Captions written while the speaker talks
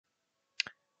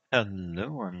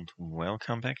Hello and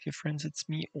welcome back, dear friends. It's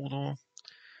me, Odo.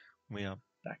 We are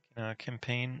back in our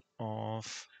campaign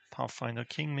of Pathfinder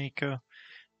Kingmaker,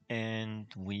 and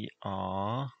we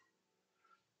are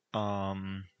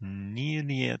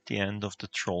nearly at the end of the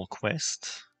troll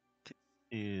quest. This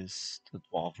is the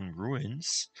dwarven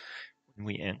ruins. When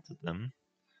we enter them,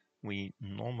 we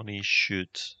normally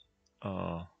should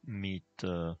meet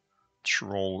the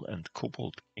troll and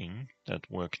kobold king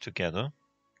that work together,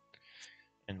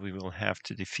 and we will have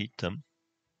to defeat them.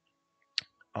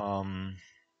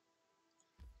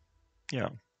 Yeah,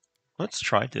 let's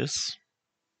try this.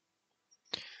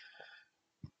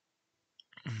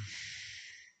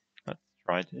 Let's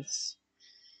try this.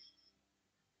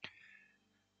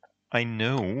 I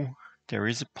know there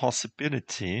is a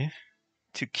possibility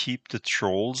to keep the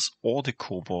trolls or the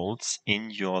kobolds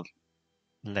in your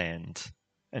land,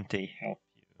 and they help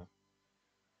you.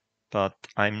 But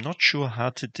I'm not sure how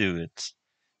to do it.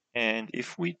 And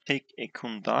if we take a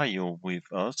Kondayo with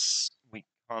us, we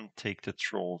can't take the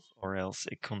trolls, or else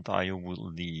a Kondayo will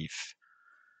leave.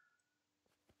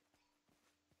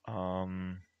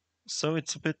 So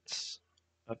it's a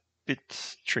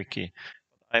bit tricky.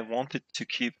 I wanted to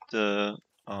keep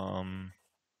um,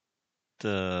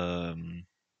 the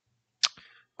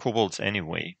kobolds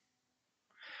anyway.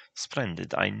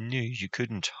 Splendid. I knew you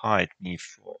couldn't hide me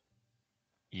for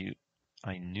you.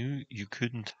 I knew you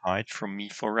couldn't hide from me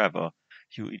forever,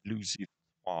 you elusive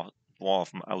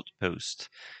dwarven outpost.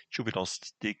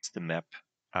 Jubilos digs the map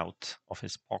out of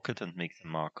his pocket and makes a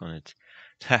mark on it.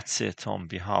 That's it. On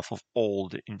behalf of all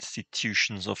the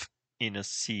institutions of Inner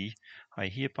Sea, I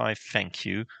hereby thank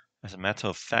you. As a matter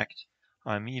of fact,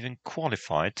 I'm even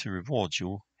qualified to reward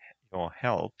you your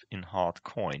help in hard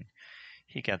coin.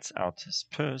 He gets out his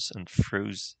purse and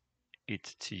throws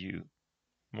it to you.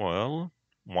 Well,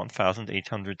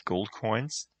 1,800 gold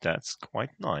coins, that's quite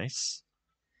nice.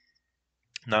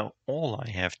 Now, all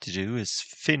I have to do is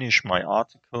finish my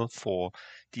article for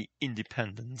The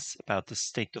Independence about the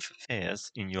state of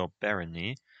affairs in your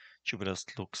barony. Jubileus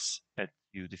looks at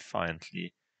you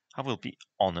defiantly. I will be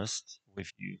honest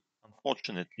with you.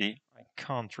 Unfortunately, I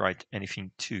can't write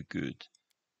anything too good.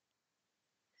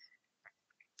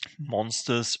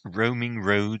 Monsters roaming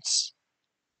roads.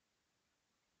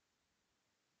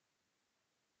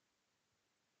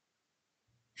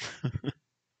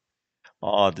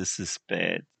 Oh, this is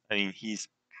bad. I mean,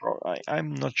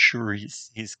 I'm not sure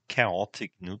he's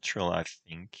chaotic neutral, I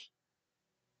think.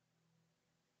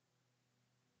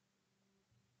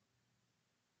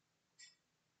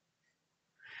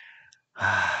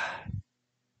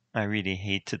 I really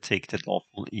hate to take that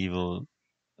awful evil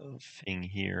thing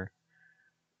here.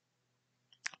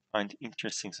 Find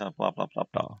interesting stuff, blah, blah, blah,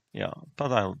 blah. Yeah,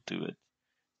 but I'll do it.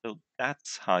 So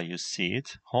that's how you see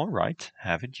it. All right,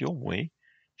 have it your way.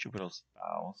 Jupiter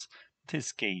bows, but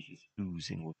his gaze is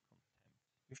oozing with contempt.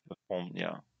 You've performed,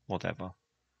 yeah, whatever.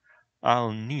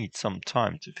 I'll need some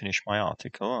time to finish my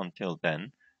article. Until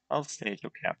then, I'll stay at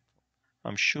your capital.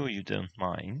 I'm sure you don't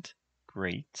mind.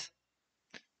 Great.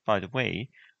 By the way,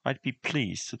 I'd be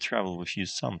pleased to travel with you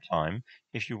sometime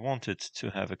if you wanted to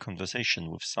have a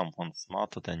conversation with someone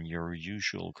smarter than your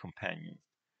usual companion.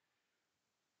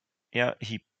 Yeah,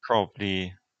 he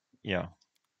probably, yeah,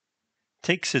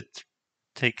 takes it,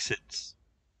 takes it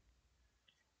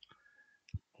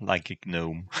like a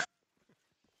gnome.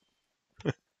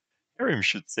 Karim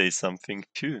should say something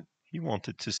too. He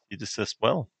wanted to see this as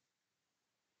well.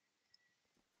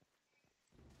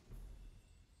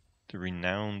 The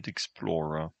renowned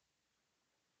explorer.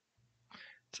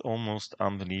 It's almost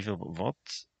unbelievable.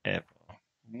 Whatever.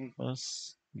 Who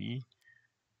was we?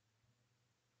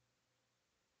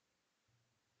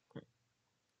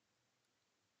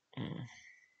 Mm.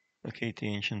 Okay, the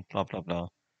ancient blah blah blah.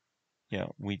 Yeah,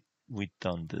 we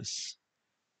done this.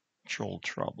 Troll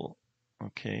trouble.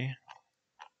 Okay.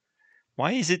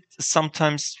 Why is it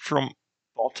sometimes from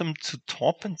bottom to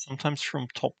top and sometimes from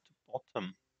top to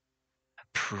bottom?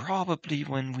 Probably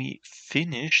when we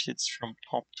finished, it's from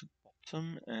top to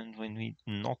bottom, and when we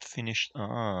not finished,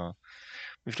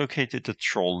 we've located the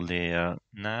troll lair.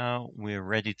 Now we're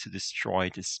ready to destroy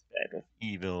this bed of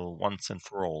evil once and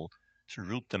for all, to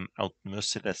root them out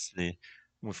mercilessly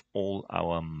with all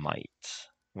our might.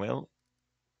 Well,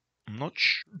 I'm not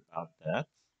sure about that.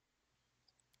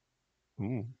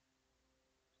 Ooh.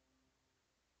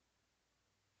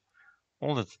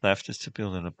 All that's left is to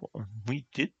build an. We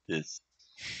did this.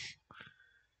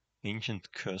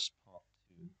 Ancient Curse Part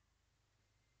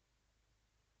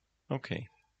 2. Okay.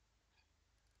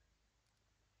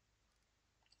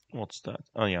 What's that?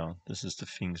 Oh yeah, this is the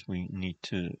things we need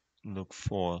to look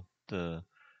for. The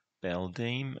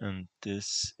Beldame, and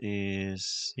this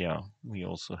is, yeah, we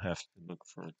also have to look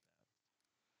for it,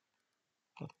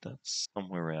 but that's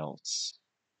somewhere else.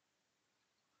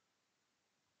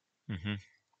 Mm-hmm.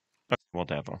 But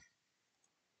whatever.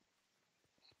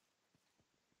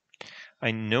 I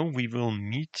know we will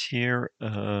meet here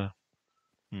a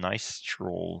nice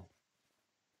troll,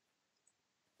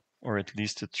 or at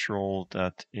least a troll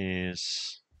that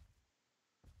is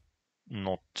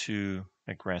not too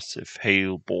aggressive.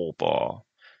 Hail, Borbar.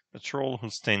 The troll who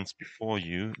stands before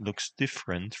you looks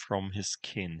different from his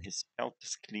kin. His pelt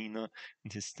is cleaner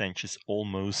and his stench is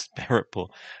almost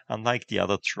bearable, unlike the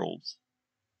other trolls.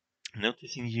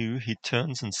 Noticing you, he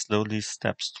turns and slowly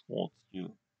steps towards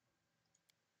you.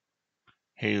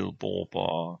 Hail,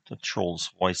 Borbar. The troll's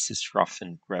voice is rough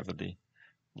and gravelly.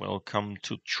 Welcome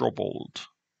to Trobold.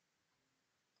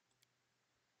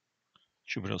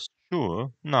 Jupiter's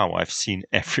sure. Now I've seen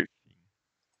everything.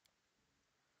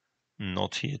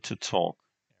 Not here to talk.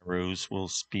 Arrows will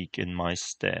speak in my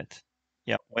stead.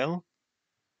 Yeah, well,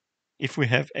 if we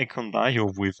have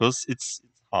Ekondayo with us, it's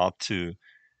hard to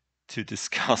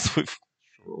discuss with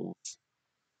trolls.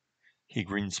 He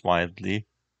grins widely,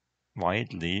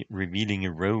 revealing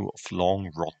a row of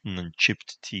long, rotten, and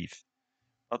chipped teeth.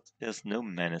 But there's no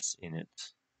menace in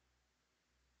it.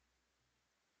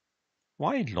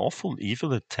 Why lawful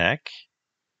evil attack?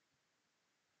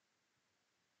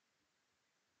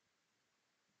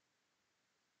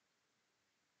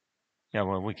 Yeah,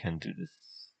 well, we can do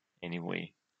this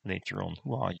anyway later on.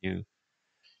 Who are you?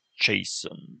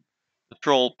 Jazon. The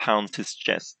troll pounds his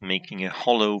chest, making a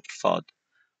hollow thud.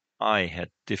 I had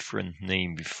different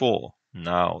name before.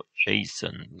 Now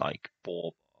Jazon, like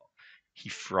Bob. He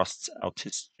thrusts out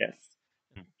his chest,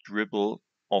 and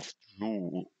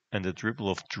a dribble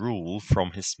of drool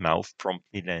from his mouth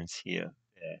promptly lands here.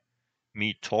 There.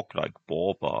 Me talk like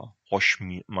Borba, wash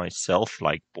me myself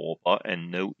like Borba, and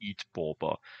no eat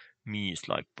Borba. Me is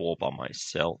like Borba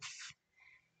myself.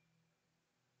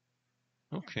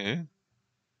 Okay.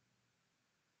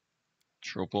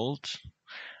 Troubled.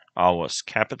 Ours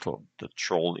capital, the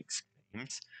troll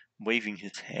exclaims, waving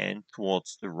his hand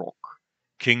towards the rock.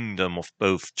 Kingdom of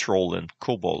both troll and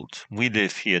kobold, we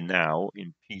live here now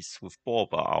in peace with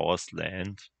Borba, ours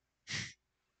land.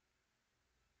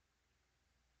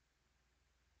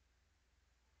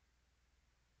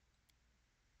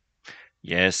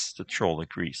 Yes, the troll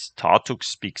agrees. Tartuk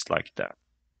speaks like that.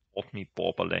 Taught me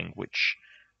Borba language.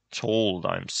 Told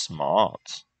I'm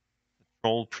smart. The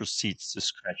troll proceeds to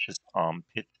scratch his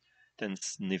armpit, then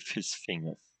sniff his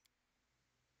fingers.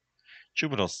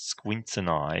 Jupiter squints an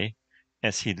eye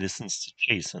as he listens to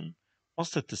Jason. Was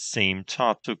that the same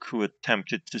Tartuk who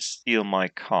attempted to steal my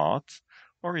cart?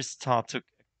 Or is Tartuk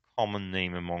a common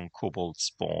name among kobold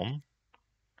spawn?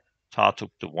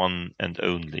 Tartuk the one and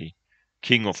only,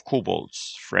 king of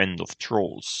kobolds, friend of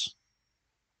trolls.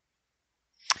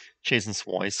 Jason's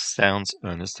voice sounds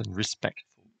earnest and respectful.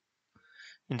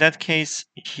 In that case,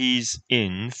 he's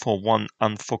in for one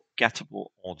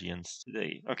unforgettable audience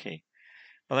today. Okay,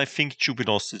 but I think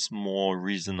Jubilos is more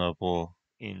reasonable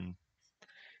in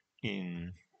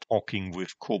talking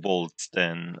with kobolds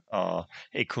than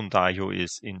Ekundayo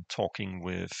is in talking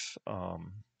with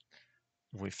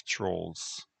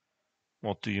trolls.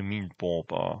 What do you mean,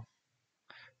 Borba?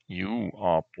 You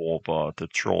are Borba. The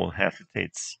troll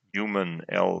hesitates. Human,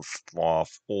 elf,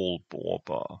 dwarf, all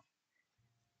Borba.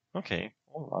 Okay,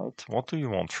 all right. What do you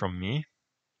want from me?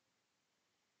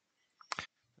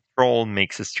 Troll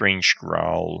makes a strange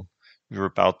growl. You're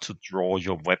about to draw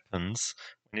your weapons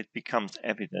when it becomes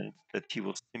evident that he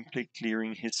was simply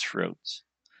clearing his throat.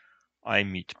 I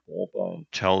meet Borba and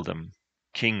tell them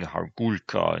King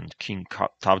Hargulka and King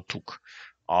Tartuk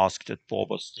ask that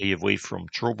Borba stay away from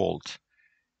Trobold.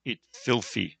 It's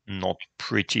filthy, not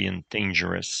pretty and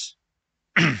dangerous.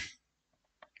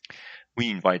 We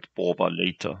invite Borba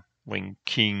later, when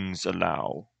kings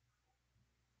allow.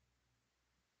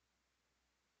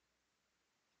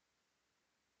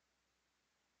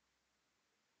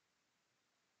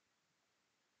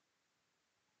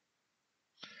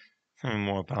 Tell me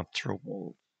more about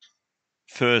Trobold.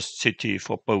 First city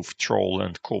for both troll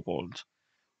and kobold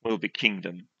will be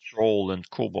kingdom. Troll and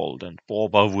kobold, and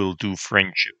Borba will do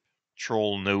friendship.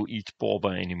 Troll no eat Borba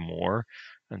anymore,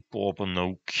 and Borba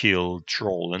no kill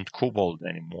troll and kobold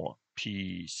anymore.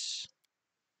 Peace.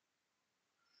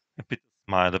 A bitter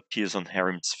smile appears on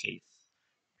Harim's face.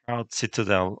 Proud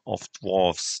citadel of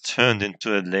dwarves turned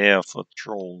into a lair for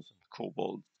trolls and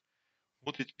kobolds.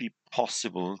 Would it be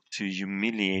possible to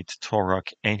humiliate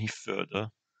Torak any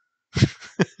further?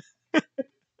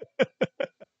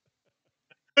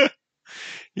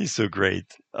 He's so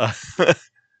great.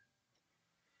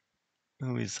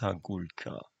 Who is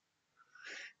Hagulka?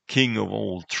 King of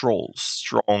all trolls,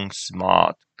 strong,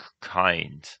 smart,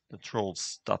 kind. The troll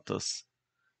stutters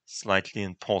slightly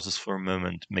and pauses for a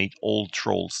moment. Made all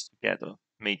trolls together.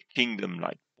 Made kingdom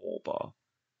like Borba.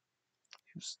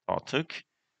 Startuk,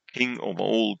 king of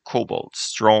all kobolds,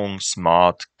 strong,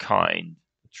 smart, kind.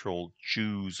 The troll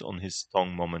chews on his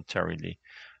tongue momentarily.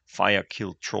 Fire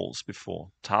killed trolls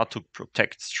before. Tartuk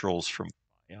protects trolls from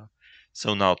fire.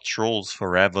 So now trolls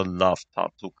forever love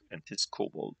Tartuk and his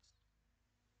kobolds.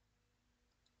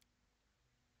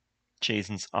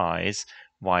 Jason's eyes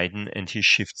widen and he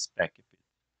shifts back a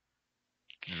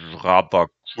bit.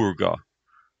 Rabakurga,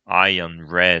 iron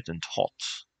red and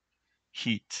hot.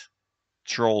 Heat.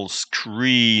 Trolls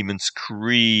scream and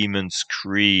scream and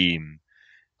scream.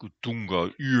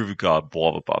 Gudunga, Ürga,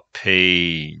 Borba,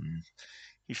 pain.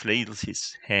 He flails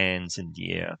his hands in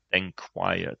the air, then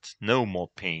quiet. No more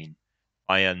pain.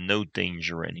 Fire, no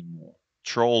danger anymore.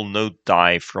 Troll, no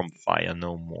die from fire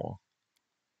no more.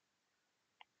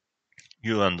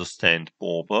 You understand,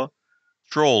 Borba?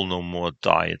 Troll no more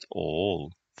die at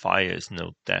all. Fire is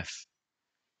no death.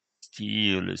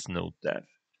 Steel is no death.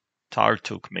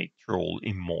 Tartuk made Troll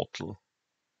immortal.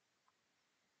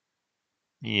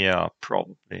 Yeah,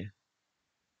 probably.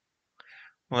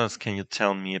 What else can you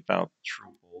tell me about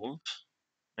Troll?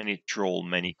 Many troll,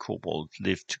 many kobold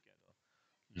live together.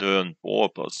 Learn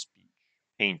Borba speech.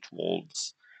 Paint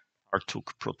walls.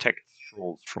 Tartuk protects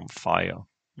trolls from fire.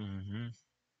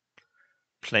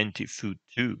 Plenty food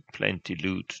too. Plenty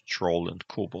loot. Troll and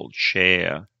kobold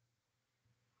share.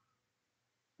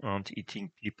 Aren't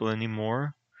eating people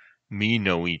anymore? Me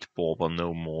no eat Borba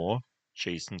no more.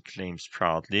 Jazon claims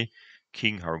proudly.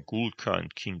 King Hargulka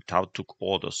and King Tautuk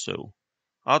order so.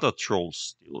 Other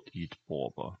trolls still eat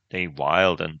Borba. They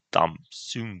wild and dumb.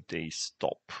 Soon they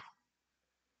stop.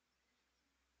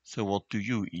 So what do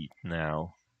you eat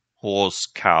now? Horse,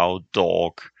 cow,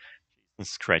 dog. And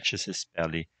scratches his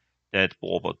belly. Dead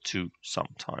Borba too,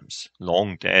 sometimes.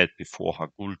 Long dead before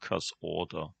Hagulka's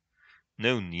order.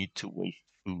 No need to waste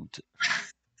food.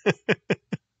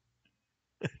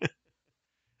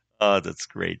 Ah, that's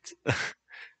great.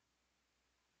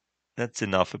 That's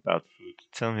enough about food.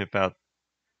 Tell me about.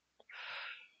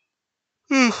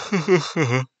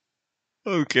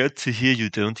 Oh, glad to hear you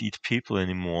don't eat people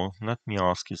anymore. Let me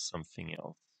ask you something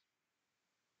else.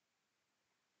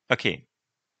 Okay,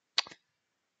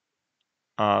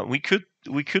 we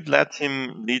could let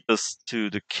him lead us to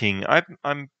the king.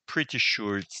 I'm pretty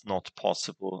sure it's not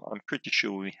possible. I'm pretty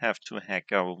sure we have to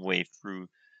hack our way through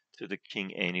to the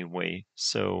king anyway.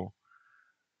 So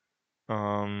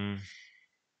um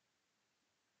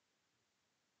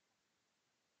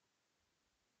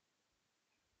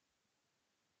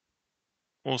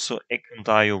also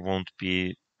Ekondayo won't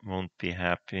be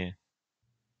happy.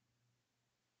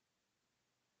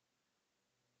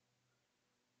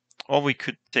 Or we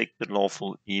could take the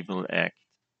lawful evil act.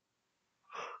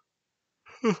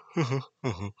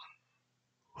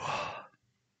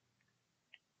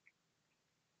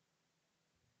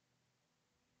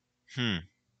 Hmm.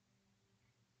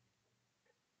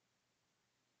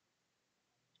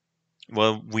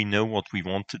 Well, we know what we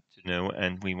wanted to know,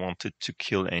 and we wanted to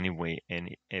kill anyway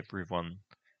everyone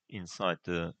inside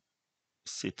the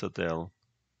citadel.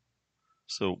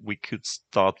 So we could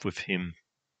start with him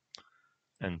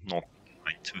and not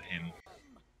lie to him.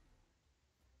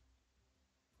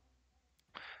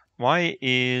 Why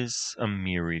is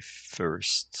Amiri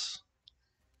first?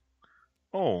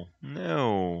 Oh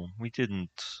no, we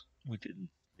didn't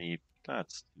sleep.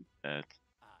 That's too bad.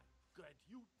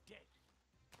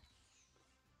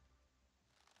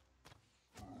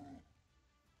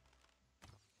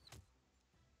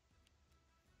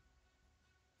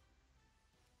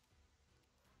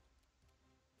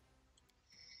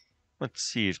 Let's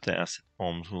see if the acid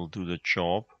bombs will do the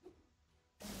job.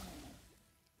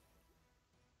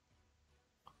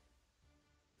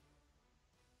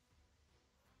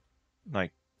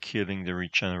 Like killing the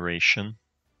regeneration.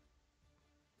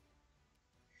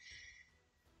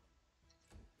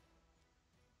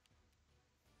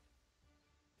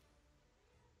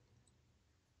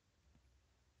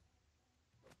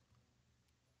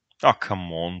 Ah,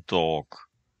 come on, dog.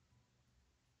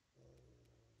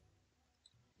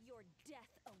 Your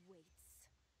death awaits.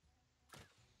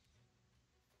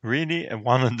 Really? A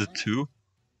one and a two?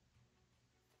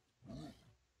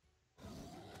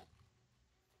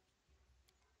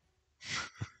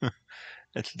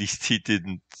 At least he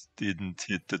didn't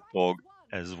hit the dog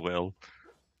as well.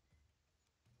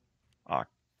 Ah,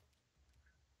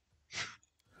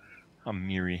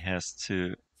 Amiri has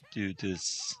to do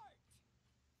this.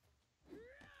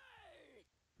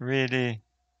 Really?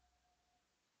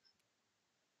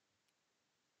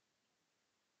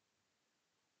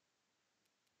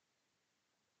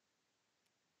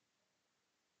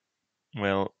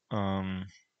 Well,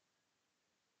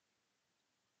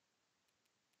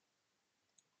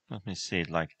 let me say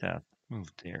it like that.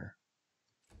 Move there.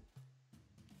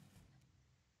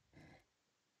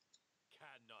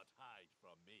 Cannot hide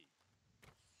from me.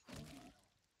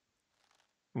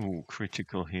 Ooh,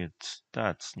 critical hit.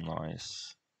 That's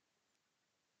nice.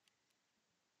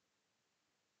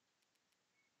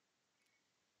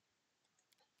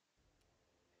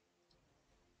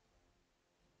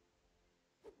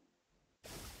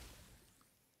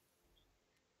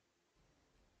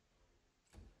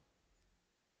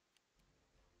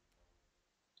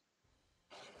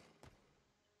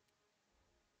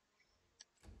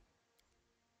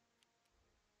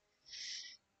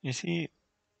 Is he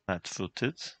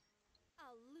flat-footed?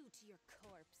 I'll loot your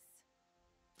corpse.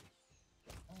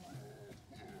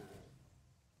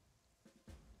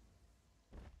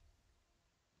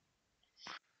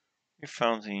 We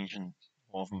found the ancient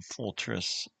dwarven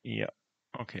fortress. Yeah.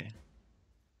 Okay.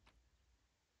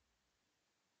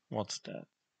 What's that?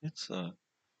 It's a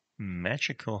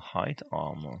magical hide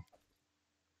armor.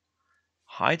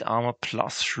 Hide armor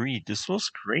 +3. This was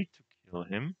great to kill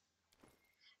him.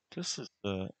 This is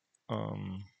the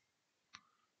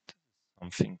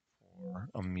something for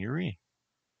Amiri.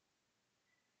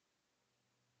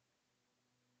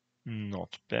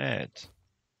 Not bad.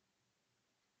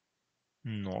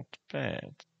 Not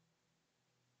bad.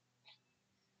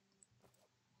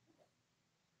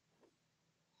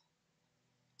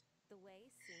 The way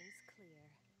seems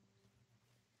clear.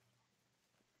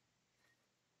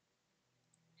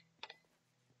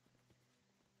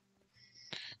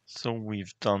 So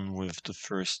we've done with the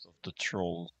first of the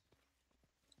trolls.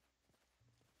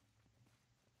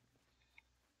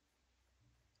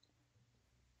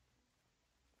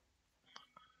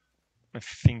 I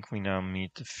think we now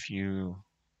meet a few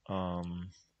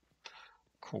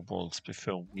kobolds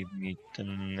before we meet the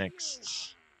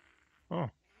next. Oh,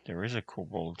 there is a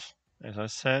kobold, as I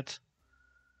said.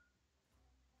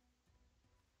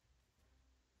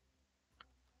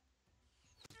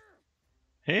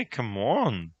 Hey, come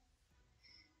on!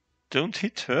 Don't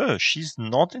hit her, she's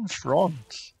not in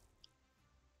front.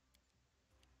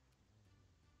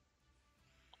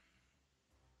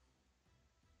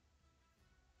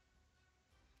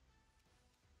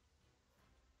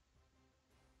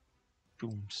 Boom,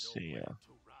 Nowhere Seer.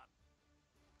 to run.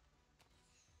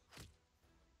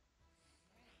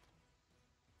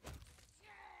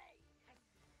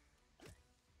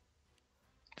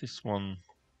 This one.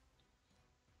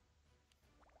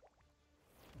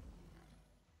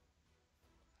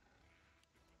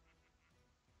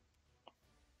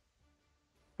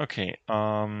 Okay,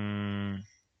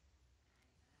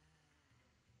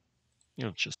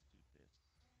 you'll just do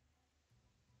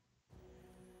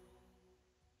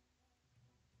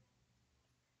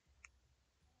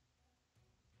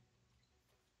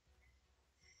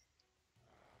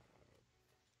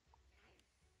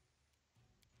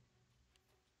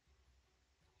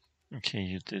this. Okay,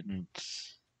 you didn't.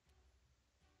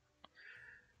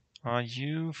 Are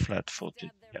you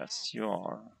flat-footed? Stab their Yes, backs. you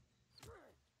are.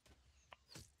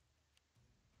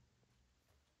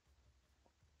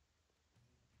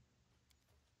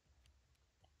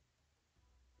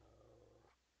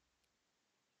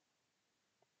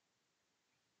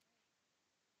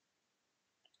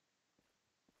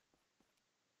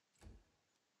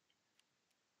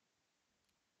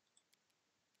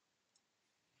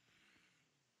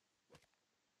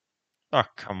 Ah,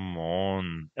 come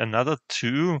on. Another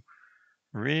 2?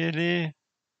 Really?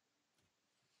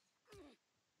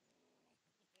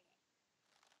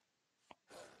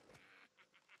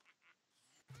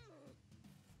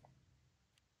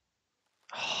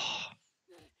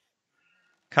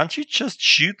 Can't you just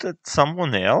shoot at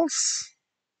someone else?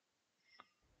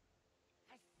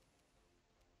 I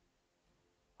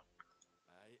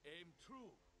aim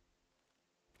true.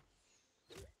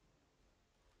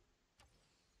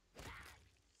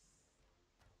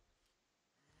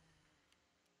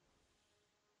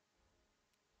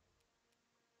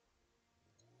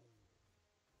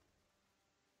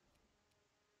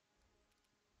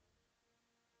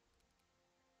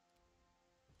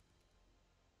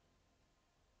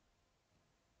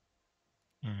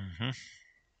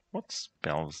 What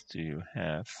spells do you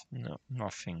have? No,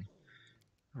 nothing.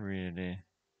 Really.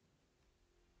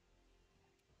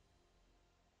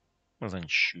 Well then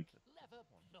shoot it. Clever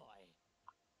ploy.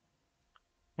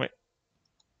 Wait,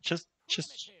 just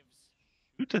Primitives.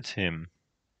 shoot at him.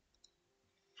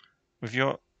 With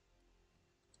your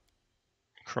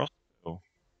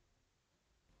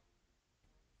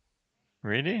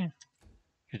Really?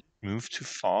 You moved too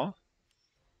far?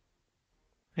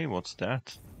 Hey, what's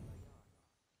that?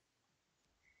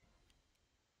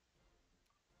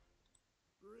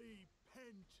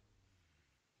 Repent.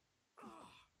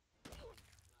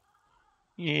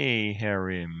 Yay,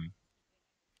 Harem.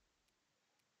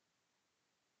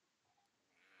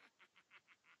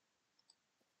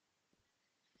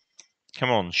 Come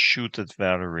on, shoot at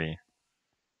Valerie.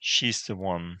 She's the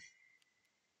one.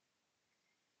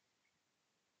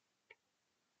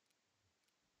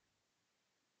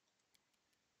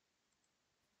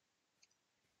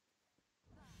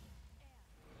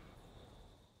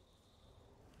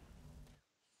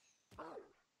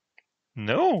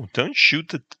 No, don't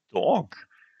shoot at the dog.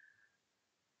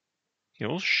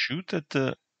 You'll shoot at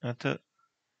the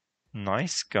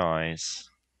nice guys.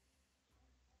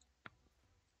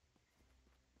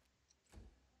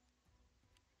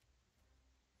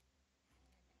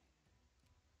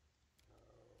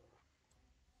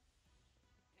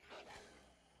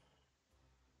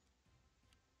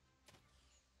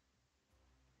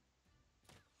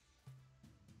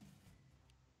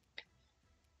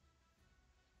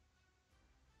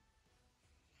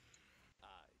 I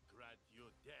grant you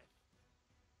death.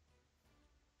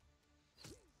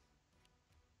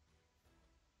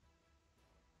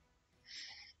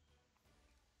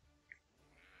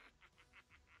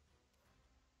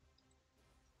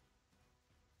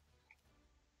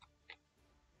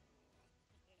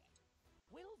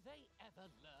 Will they ever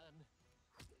learn?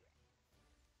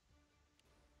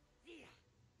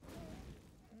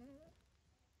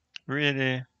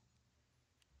 Really?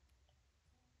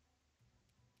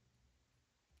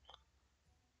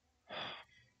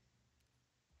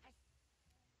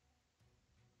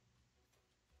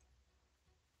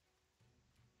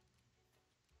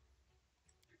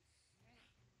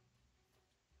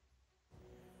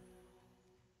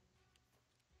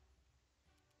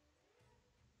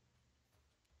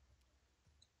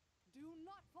 Do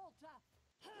not falter!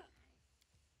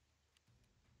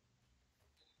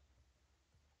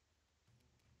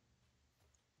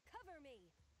 Cover me.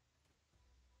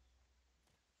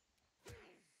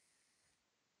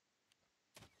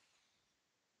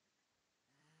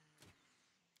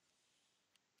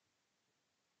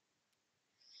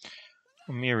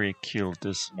 Miri killed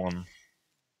this one.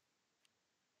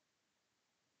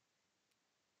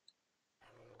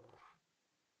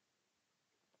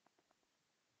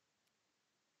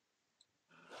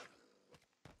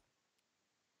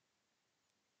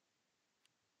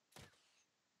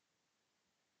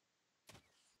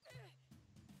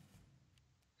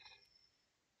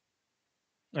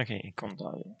 Okay,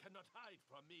 Condyle. Cannot hide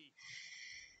from me.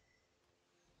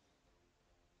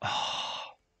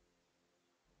 Ah,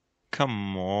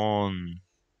 come on.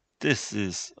 This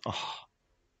is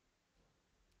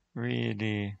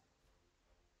really.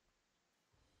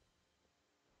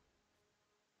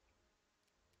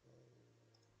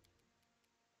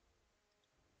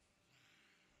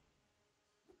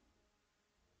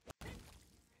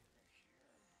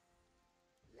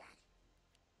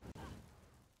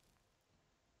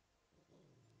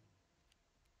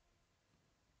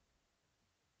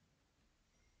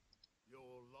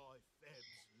 Your life ebbs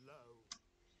low.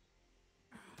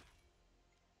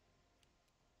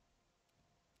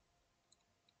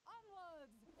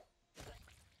 Onwards!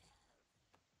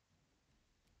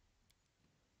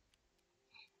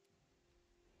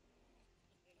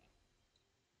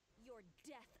 Your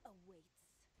death awaits.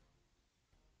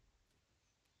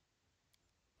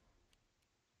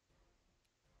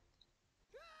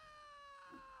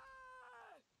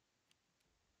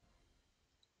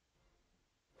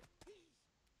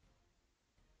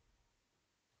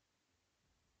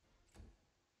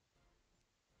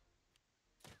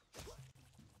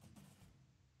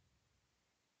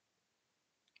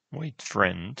 Wait,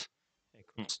 friend.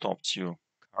 Ekon stops you.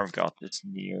 Kargat is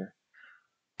near.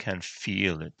 Can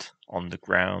feel it on the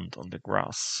ground, on the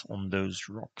grass, on those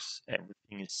rocks.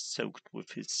 Everything is soaked with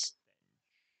his.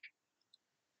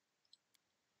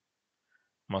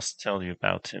 Must tell you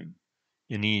about him.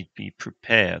 You need be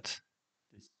prepared.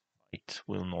 This fight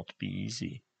will not be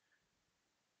easy.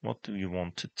 What do you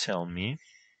want to tell me?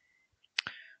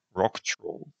 Rock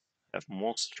trolls have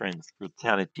more strength,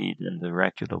 brutality than the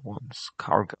regular ones.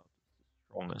 Karga is the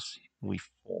strongest we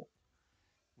fought.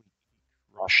 We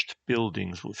crushed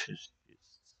buildings with his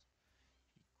fists.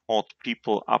 Caught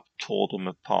people up, tore them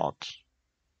apart.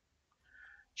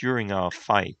 During our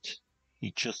fight,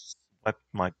 he just swept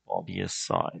my body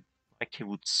aside, like he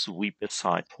would sweep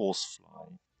aside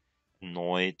horsefly,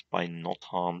 annoyed by not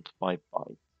harmed by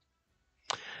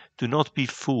bite. Do not be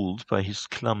fooled by his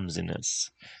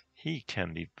clumsiness. He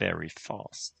can be very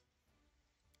fast.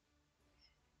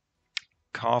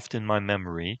 Carved in my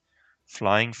memory,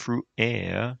 flying through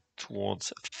air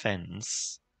towards a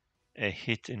fence, a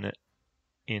hit in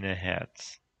a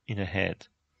head.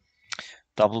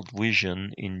 Doubled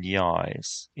vision in the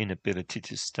eyes, inability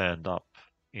to stand up,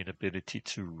 inability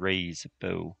to raise a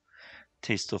bow,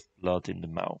 taste of blood in the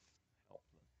mouth.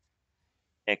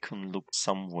 Ekon looks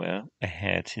somewhere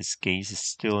ahead, his gaze is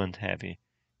still and heavy.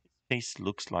 His face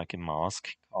looks like a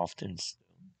mask carved in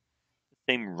stone.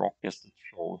 The same rock as the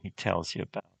troll he tells you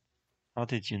about. How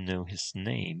did you know his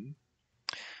name?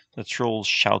 The troll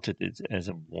shouted it as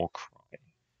a war cry.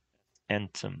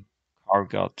 Anthem.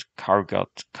 Kargat,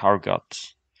 Kargat,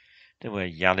 Kargat. They were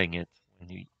yelling it when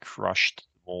he crushed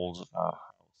the walls of our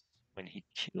house. When he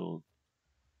killed.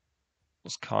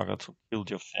 Was Kargat who killed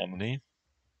your family?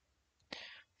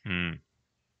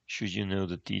 Should you know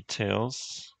the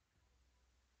details?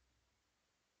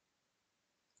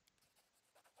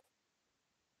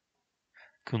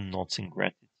 Kun nods in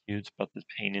gratitude, but the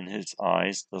pain in his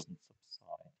eyes doesn't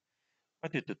subside. Why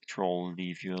did the troll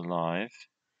leave you alive?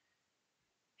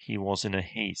 He was in a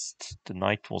haste. The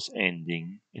night was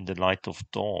ending. In the light of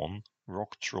dawn,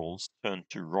 rock trolls turned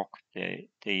to rock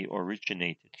they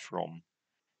originated from.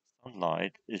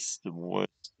 Sunlight is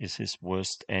his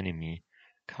worst enemy.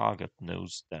 Kargat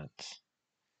knows that.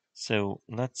 So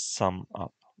let's sum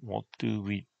up. What do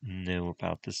we know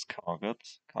about this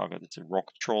Kargat? Kargat is a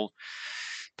rock troll.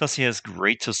 Thus he has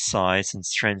greater size and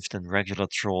strength than regular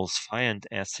trolls. Fire and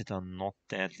acid are not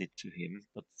deadly to him,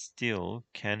 but still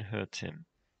can hurt him.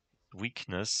 His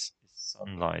weakness is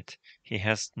sunlight. He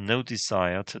has no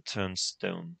desire to turn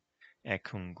stone.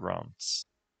 Ekun grants.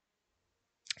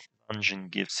 The dungeon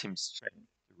gives him strength.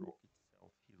 The rock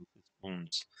itself heals his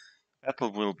wounds.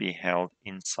 Battle will be held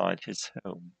inside his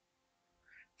home.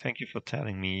 Thank you for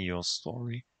telling me your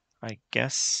story. I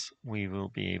guess we will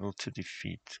be able to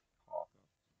defeat Cargo.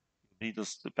 You lead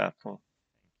us to battle.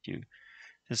 Thank you.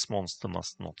 This monster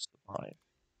must not survive.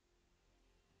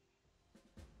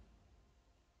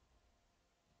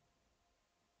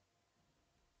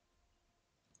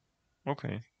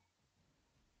 Okay.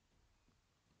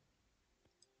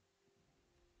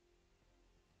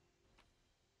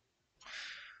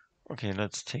 Okay,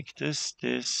 let's take this.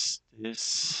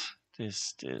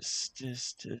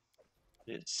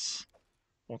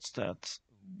 What's that?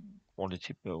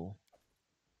 Quality bow.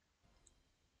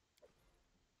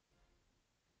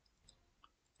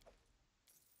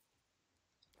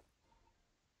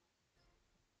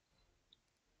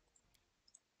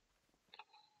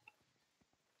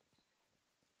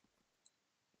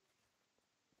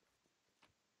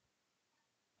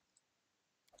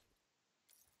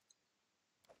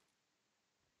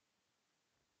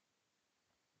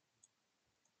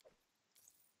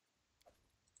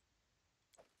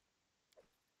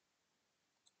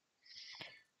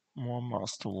 More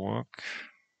masterwork.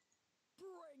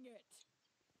 Bring it!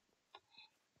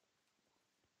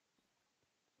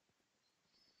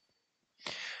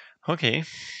 Okay.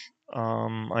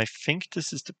 I think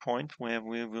this is the point where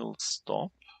we will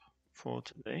stop for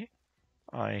today.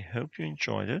 I hope you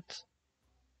enjoyed it.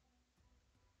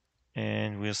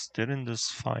 And we're still in this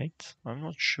fight. I'm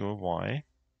not sure why.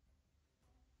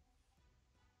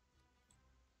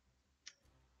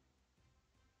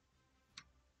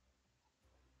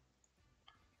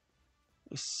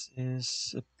 This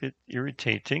is a bit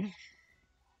irritating.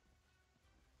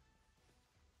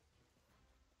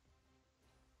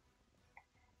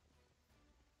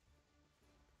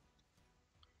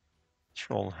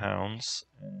 Troll hounds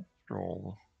and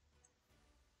troll.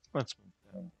 Let's move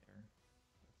down here.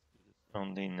 Let's do this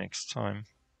only next time.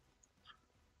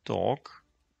 Dog,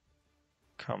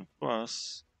 come to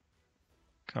us.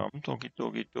 Come, doggy,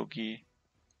 doggy, doggy.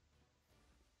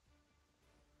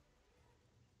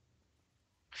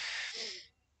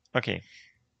 Okay.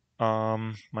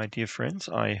 My dear friends,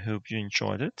 I hope you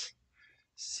enjoyed it.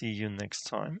 See you next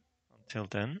time. Until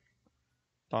then,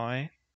 bye.